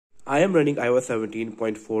I am running iOS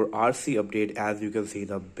 17.4 RC update, as you can see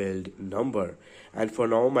the build number. And for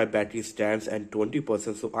now my battery stands at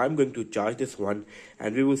 20%, so I'm going to charge this one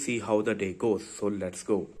and we will see how the day goes. So let's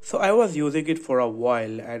go. So I was using it for a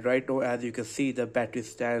while and right now as you can see the battery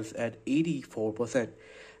stands at 84%.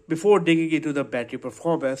 Before digging into the battery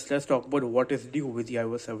performance, let's talk about what is new with the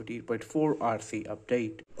iOS 17.4 RC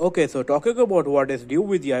update. Okay, so talking about what is new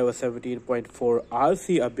with the iOS 17.4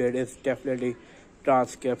 RC update is definitely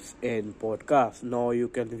transcripts in podcast. Now you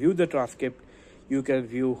can view the transcript, you can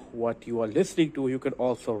view what you are listening to, you can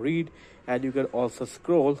also read, and you can also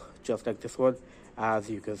scroll just like this one. As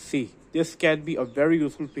you can see, this can be a very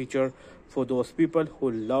useful feature for those people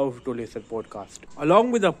who love to listen podcast.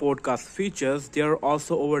 Along with the podcast features, there are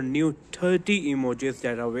also over new 30 emojis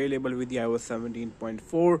that are available with the iOS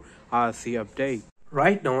 17.4 RC update.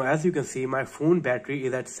 Right now, as you can see, my phone battery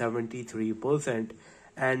is at 73%.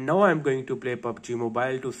 And now I'm going to play PUBG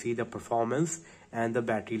Mobile to see the performance and the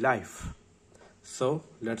battery life. So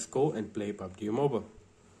let's go and play PUBG Mobile.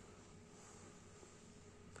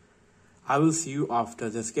 I will see you after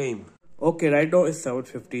this game. Okay, right now it's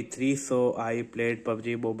 7:53, so I played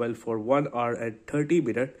PUBG Mobile for 1 hour and 30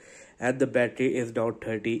 minutes and the battery is now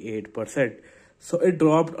 38%. So it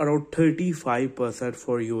dropped around 35%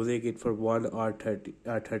 for using it for 1 hour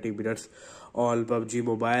 30 minutes on PUBG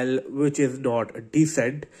Mobile, which is not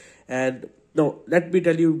decent. And no, let me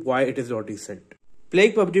tell you why it is not decent.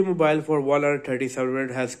 Playing PUBG Mobile for 1 hour 37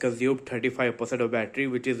 minutes has consumed 35% of battery,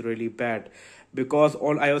 which is really bad. Because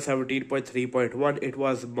on iOS 17.3.1 it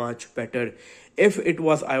was much better. If it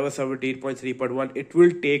was iOS 17.3.1, it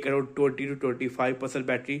will take around 20 to 25%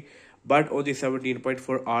 battery. But on the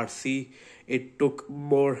 17.4 RC, it took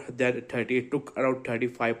more than 30. It took around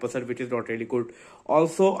 35%, which is not really good.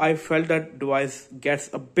 Also, I felt that device gets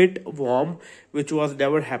a bit warm, which was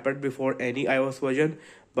never happened before any iOS version.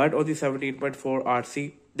 But on the 17.4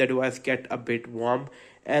 RC, the device get a bit warm,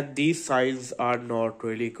 and these signs are not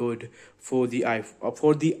really good for the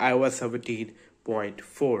iOS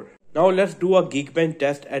 17.4. Now let's do a Geekbench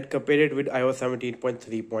test and compare it with iOS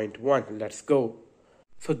 17.3.1. Let's go.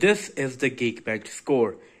 So this is the Geekbench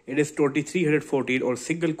score. It is 2314 on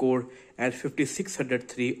single core and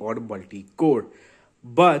 5603 on multi-core.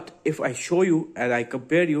 But if I show you and I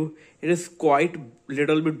compare you, it is quite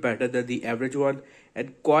little bit better than the average one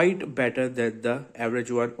and quite better than the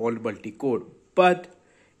average one on multi-core. But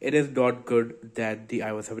it is not good than the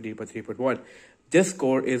iOS 17.3.1. This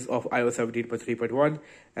score is of iOS 17.3.1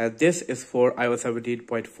 and this is for iOS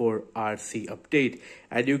 17.4 RC update.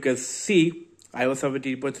 And you can see iOS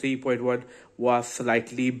 17.3.1 was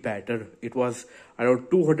slightly better. It was around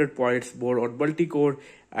 200 points more on multi-core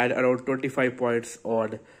and around 25 points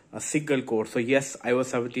on a single core. So yes,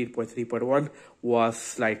 iOS 17.3.1 was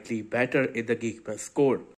slightly better in the Geekbench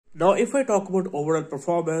score. Now if I talk about overall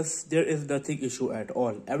performance, there is nothing issue at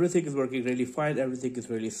all. Everything is working really fine, everything is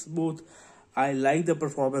really smooth. I like the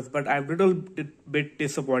performance, but I'm a little bit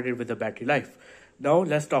disappointed with the battery life. Now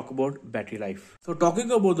let's talk about battery life. So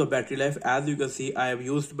talking about the battery life, as you can see, I have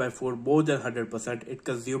used my phone more than 100%. It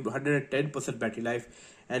consumed 110% battery life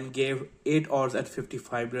and gave 8 hours and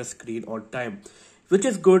 55 minutes screen on time, which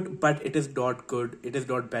is good, but it is not good. It is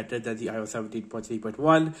not better than the iOS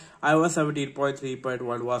 17.3.1. iOS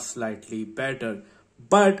 17.3.1 was slightly better,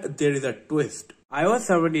 but there is a twist. iOS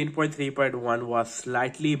 17.3.1 was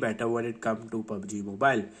slightly better when it comes to PUBG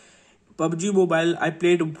Mobile. PUBG Mobile, I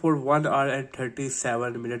played for 1 hour and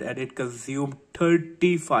 37 minutes and it consumed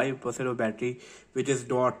 35% of battery, which is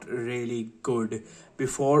not really good.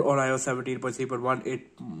 Before on iOS 17.3.1,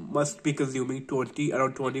 it must be consuming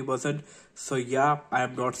around 20%. So yeah, I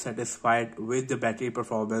am not satisfied with the battery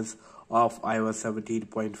performance of iOS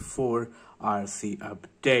 17.4 RC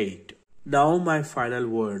update. Now my final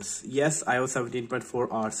words. Yes, iOS 17.4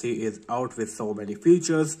 RC is out with so many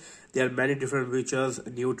features. There are many different features,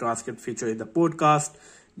 new transcript feature in the podcast,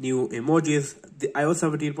 new emojis. The iOS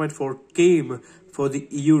 17.4 came for the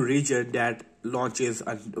EU region that launches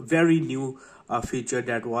a very new feature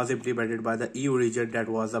that was implemented by the EU region that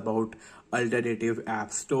was about alternative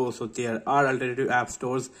app stores. So there are alternative app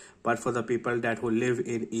stores, but for the people that who live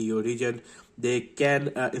in EU region, they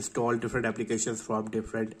can install different applications from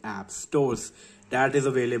different app stores that is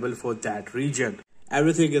available for that region.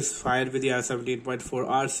 Everything is fine with the iOS 17.4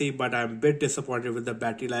 RC, but I'm a bit disappointed with the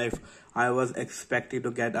battery life. I was expecting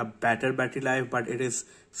to get a better battery life, but it is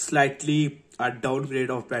slightly a downgrade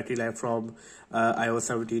of battery life from iOS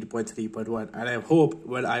 17.3.1. And I hope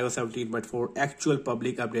when iOS 17.4 actual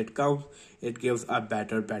public update comes, it gives a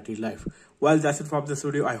better battery life. Well, that's it from this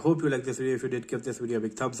video. I hope you like this video. If you did, give this video a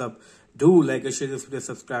big thumbs up. Do like and share this video,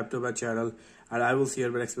 subscribe to my channel, and I will see you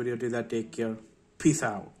in my next video. Till then, take care. Peace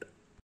out.